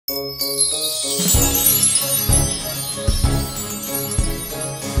Hello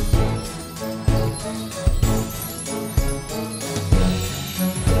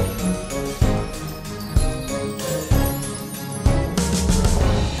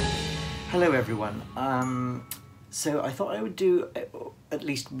everyone. So I thought I would do at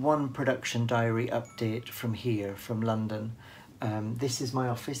least one production diary update from here, from London. This is my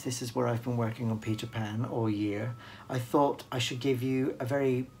office, this is where I've been working on Peter Pan all year. I thought I should give you a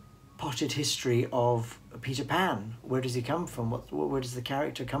very potted history of Peter Pan. Where does he come from? Where does the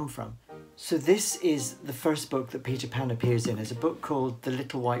character come from? So this is the first book that Peter Pan appears in. It's a book called The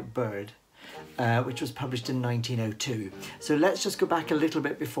Little White Bird. Which was published in 1902. So let's just go back a little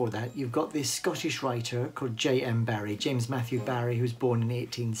bit before that. You've got this Scottish writer called J.M. Barrie, James Matthew Barrie, who was born in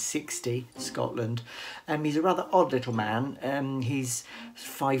 1860, Scotland. He's a rather odd little man. He's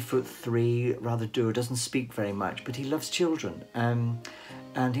 5'3", rather dour, doesn't speak very much, but he loves children.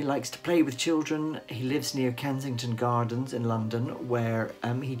 And he likes to play with children. He lives near Kensington Gardens in London, where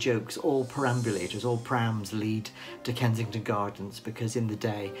he jokes all perambulators, all prams lead to Kensington Gardens, because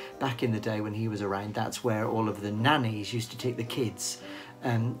back in the day when he was around, that's where all of the nannies used to take the kids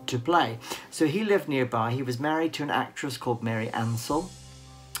to play. So he lived nearby. He was married to an actress called Mary Ansell.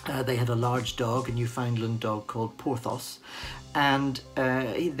 They had a large dog, a Newfoundland dog called Porthos, and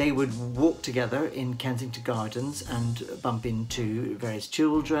they would walk together in Kensington Gardens and bump into various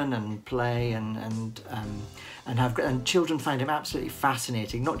children and play and children found him absolutely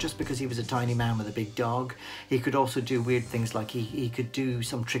fascinating, not just because he was a tiny man with a big dog. He could also do weird things, like he could do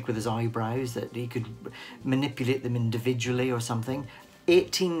some trick with his eyebrows, that he could manipulate them individually or something.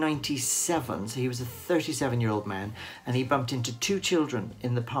 1897, so he was a 37-year-old man, and he bumped into two children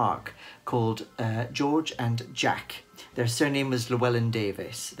in the park called George and Jack. Their surname was Llewellyn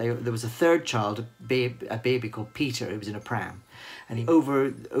Davis. There was a third child, a baby called Peter, who was in a pram. And he,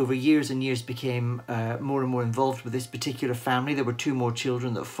 over years and years, became more and more involved with this particular family. There were two more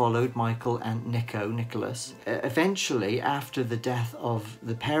children that followed, Michael and Nicholas. Eventually, after the death of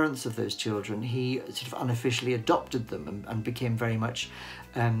the parents of those children, he sort of unofficially adopted them and became very much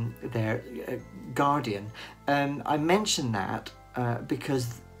their guardian. I mention that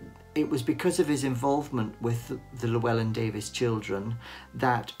because it was because of his involvement with the Llewellyn Davis children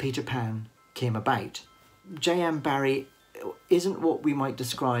that Peter Pan came about. J.M. Barrie isn't what we might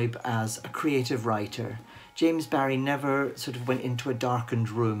describe as a creative writer. James Barrie never sort of went into a darkened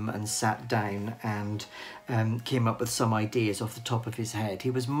room and sat down and came up with some ideas off the top of his head. He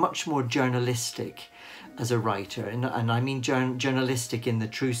was much more journalistic as a writer, and I mean journalistic in the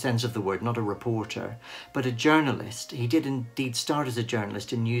true sense of the word, not a reporter, but a journalist. He did indeed start as a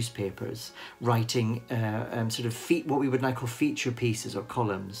journalist in newspapers, writing sort of what we would now call feature pieces or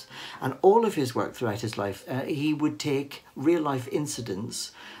columns. And all of his work throughout his life, he would take real-life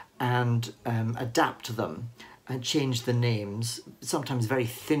incidents and adapt them and change the names, sometimes very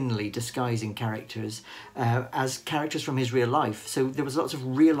thinly disguising characters as characters from his real life. So there was lots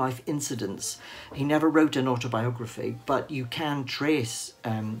of real life incidents. He never wrote an autobiography, but you can trace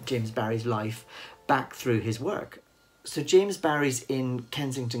James Barrie's life back through his work. So James Barrie's in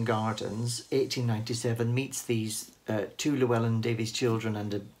Kensington Gardens, 1897, meets these two Llewellyn Davis children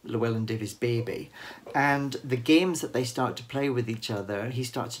and a Llewellyn Davis baby. And the games that they start to play with each other, he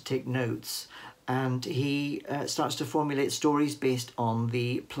starts to take notes, and he starts to formulate stories based on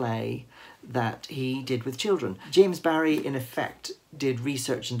the play that he did with children. James Barrie, in effect, did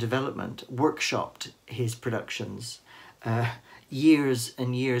research and development, workshopped his productions years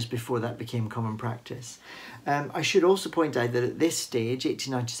and years before that became common practice. I should also point out that at this stage,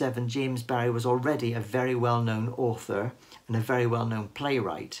 1897, James Barrie was already a very well-known author and a very well-known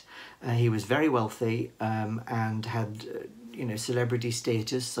playwright. He was very wealthy and had celebrity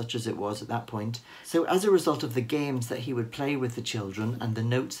status, such as it was at that point. So as a result of the games that he would play with the children and the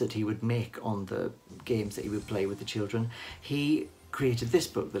notes that he would make on the games that he would play with the children, he created this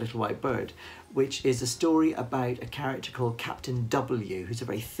book, The Little White Bird, which is a story about a character called Captain W, who's a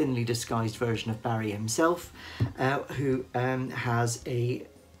very thinly disguised version of Barrie himself, who has a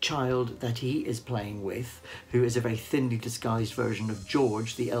child that he is playing with, who is a very thinly disguised version of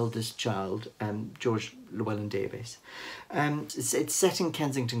George, the eldest child, George Llewellyn Davis. It's set in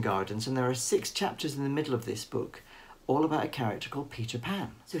Kensington Gardens, and there are 6 chapters in the middle of this book, all about a character called Peter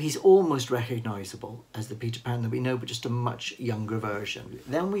Pan. So he's almost recognisable as the Peter Pan that we know, but just a much younger version.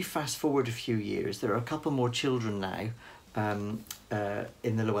 Then we fast forward a few years. There are a couple more children now in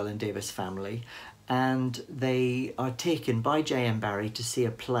the Llewellyn Davis family, and they are taken by J.M. Barrie to see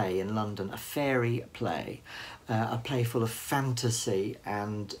a play in London, a fairy play, a play full of fantasy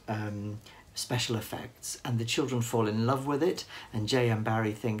and special effects, and the children fall in love with it, and J.M.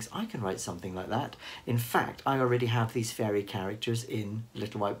 Barrie thinks, I can write something like that. In fact, I already have these fairy characters in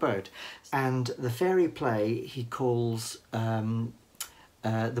Little White Bird. And the fairy play he calls The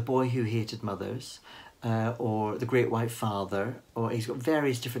Boy Who Hated Mothers, or The Great White Father, or he's got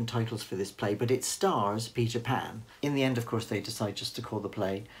various different titles for this play, but it stars Peter Pan. In the end, of course, they decide just to call the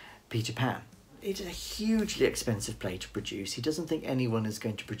play Peter Pan. It's a hugely expensive play to produce. He doesn't think anyone is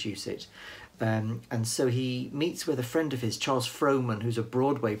going to produce it. And so he meets with a friend of his, Charles Frohman, who's a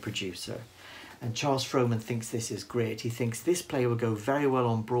Broadway producer. And Charles Frohman thinks this is great. He thinks this play will go very well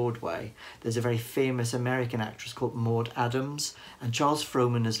on Broadway. There's a very famous American actress called Maud Adams, and Charles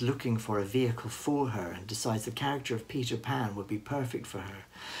Frohman is looking for a vehicle for her and decides the character of Peter Pan would be perfect for her.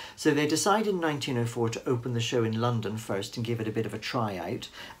 So they decide in 1904 to open the show in London first and give it a bit of a tryout,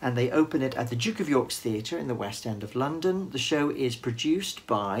 and they open it at the Duke of York's Theatre in the West End of London. The show is produced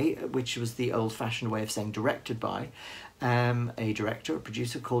by, which was the old-fashioned way of saying directed by, a director, a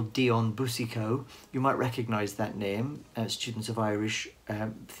producer called Dion Boucicault. You might recognise that name, students of Irish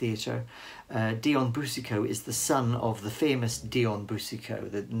theatre. Dion Boucicault is the son of the famous Dion Boucicault,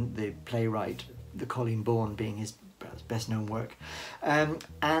 the playwright, the Colleen Bawn being his best known work.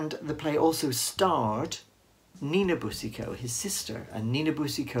 And the play also starred Nina Boucicault, his sister, and Nina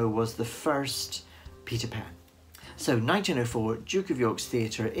Boucicault was the first Peter Pan. So 1904, Duke of York's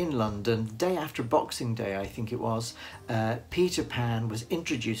Theatre in London, the day after Boxing Day, I think it was, Peter Pan was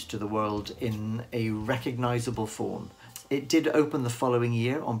introduced to the world in a recognisable form. It did open the following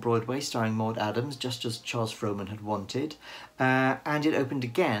year on Broadway, starring Maud Adams, just as Charles Frohman had wanted. And it opened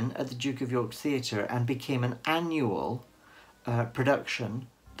again at the Duke of York's Theatre and became an annual production,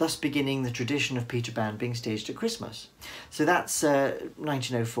 thus beginning the tradition of Peter Pan being staged at Christmas. So that's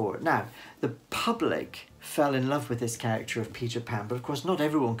 1904. Now, the public fell in love with this character of Peter Pan, but of course not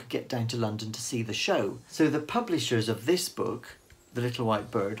everyone could get down to London to see the show. So the publishers of this book, The Little White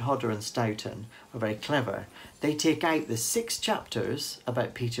Bird, Hodder and Stoughton, are very clever. They take out the 6 chapters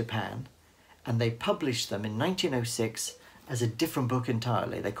about Peter Pan and they publish them in 1906 as a different book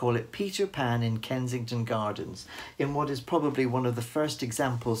entirely. They call it Peter Pan in Kensington Gardens, in what is probably one of the first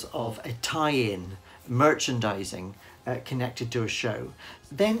examples of a tie-in merchandising connected to a show.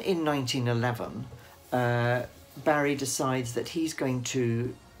 Then in 1911, Barrie decides that he's going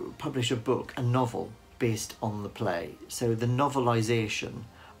to publish a book, a novel, based on the play. So the novelisation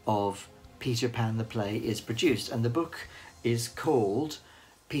of Peter Pan the play is produced, and the book is called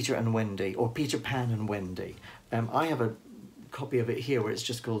Peter and Wendy, or Peter Pan and Wendy. I have a copy of it here where it's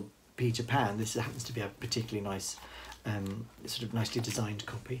just called Peter Pan. This happens to be a particularly nice, sort of nicely designed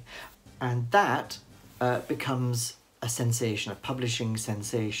copy. And that becomes a sensation, a publishing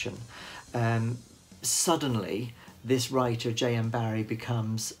sensation. Suddenly, this writer, J.M. Barrie,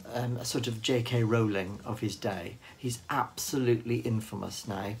 becomes a sort of J.K. Rowling of his day. He's absolutely infamous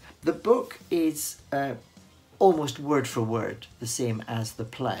now. The book is almost word for word the same as the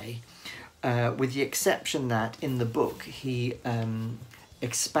play, with the exception that in the book he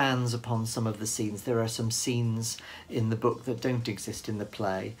expands upon some of the scenes. There are some scenes in the book that don't exist in the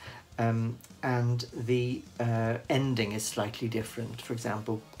play. And the ending is slightly different. For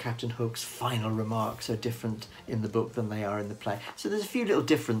example, Captain Hook's final remarks are different in the book than they are in the play. So there's a few little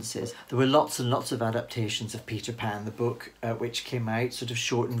differences. There were lots and lots of adaptations of Peter Pan, the book, which came out, sort of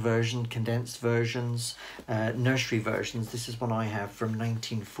shortened version, condensed versions, nursery versions. This is one I have from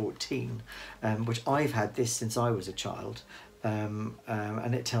 1914, which I've had this since I was a child.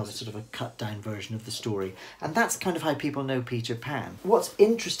 And it tells a sort of a cut down version of the story, and that's kind of how people know Peter Pan. What's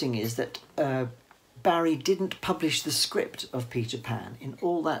interesting is that Barrie didn't publish the script of Peter Pan in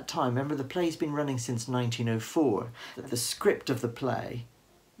all that time. Remember, the play's been running since 1904. The script of the play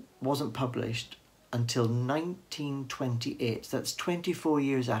wasn't published until 1928. That's 24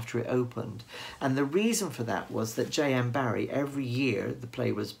 years after it opened. And the reason for that was that J.M. Barrie, every year the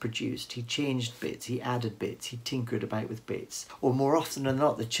play was produced, he changed bits, he added bits, he tinkered about with bits. Or more often than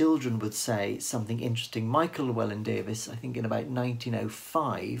not, the children would say something interesting. Michael Llewellyn Davis, I think in about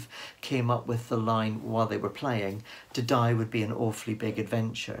 1905, came up with the line while they were playing, "To die would be an awfully big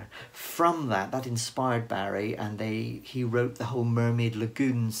adventure." From that inspired Barrie, and he wrote the whole Mermaid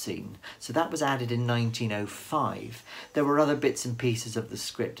Lagoon scene. So that was added in 1905. There were other bits and pieces of the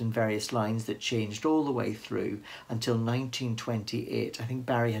script and various lines that changed all the way through until 1928. I think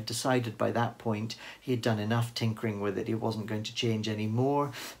Barrie had decided by that point he had done enough tinkering with it. He wasn't going to change any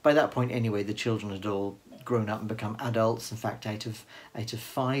more. By that point anyway, the children had all grown up and become adults. In fact, out of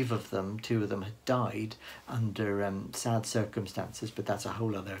 5 of them, 2 of them had died under sad circumstances. But that's a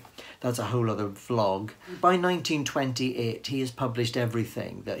whole other vlog. By 1928, he has published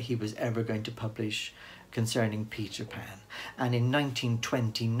everything that he was ever going to publish concerning Peter Pan, and in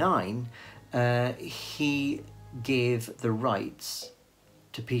 1929 he gave the rights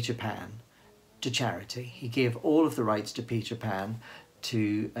to Peter Pan to charity. He gave all of the rights to Peter Pan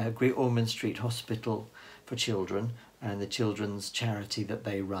to Great Ormond Street Hospital for Children and the children's charity that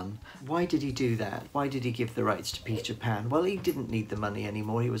they run. Why did he do that? Why did he give the rights to Peter Pan? Well, he didn't need the money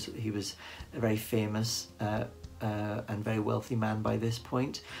anymore. He was a very famous and very wealthy man by this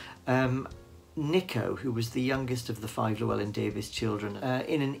point. Nico, who was the youngest of the 5 Llewellyn Davies children,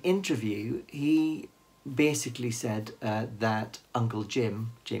 in an interview, he basically said that Uncle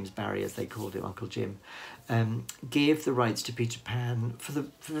Jim, James Barry as they called him, Uncle Jim, gave the rights to Peter Pan for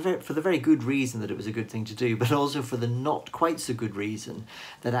the very good reason that it was a good thing to do, but also for the not quite so good reason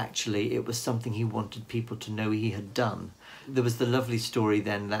that actually it was something he wanted people to know he had done. There was the lovely story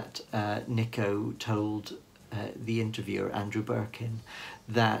then that Nico told the interviewer, Andrew Birkin,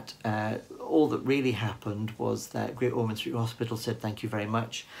 that all that really happened was that Great Ormond Street Hospital said thank you very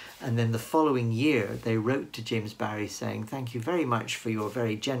much, and then the following year they wrote to James Barry saying thank you very much for your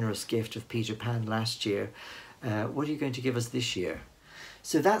very generous gift of Peter Pan last year. What are you going to give us this year?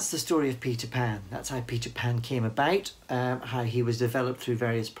 So that's the story of Peter Pan. That's how Peter Pan came about, how he was developed through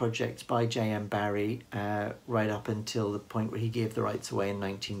various projects by J.M. Barrie right up until the point where he gave the rights away in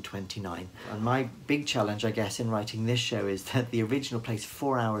 1929. And my big challenge, I guess, in writing this show is that the original play's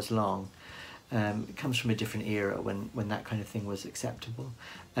 4 hours long. It comes from a different era when that kind of thing was acceptable.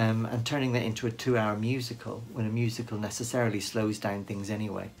 And turning that into a 2-hour musical, when a musical necessarily slows down things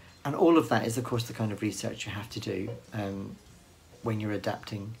anyway. And all of that is, of course, the kind of research you have to do when you're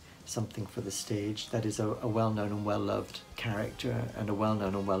adapting something for the stage that is a well-known and well-loved character and a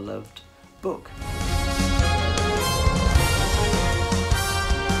well-known and well-loved book.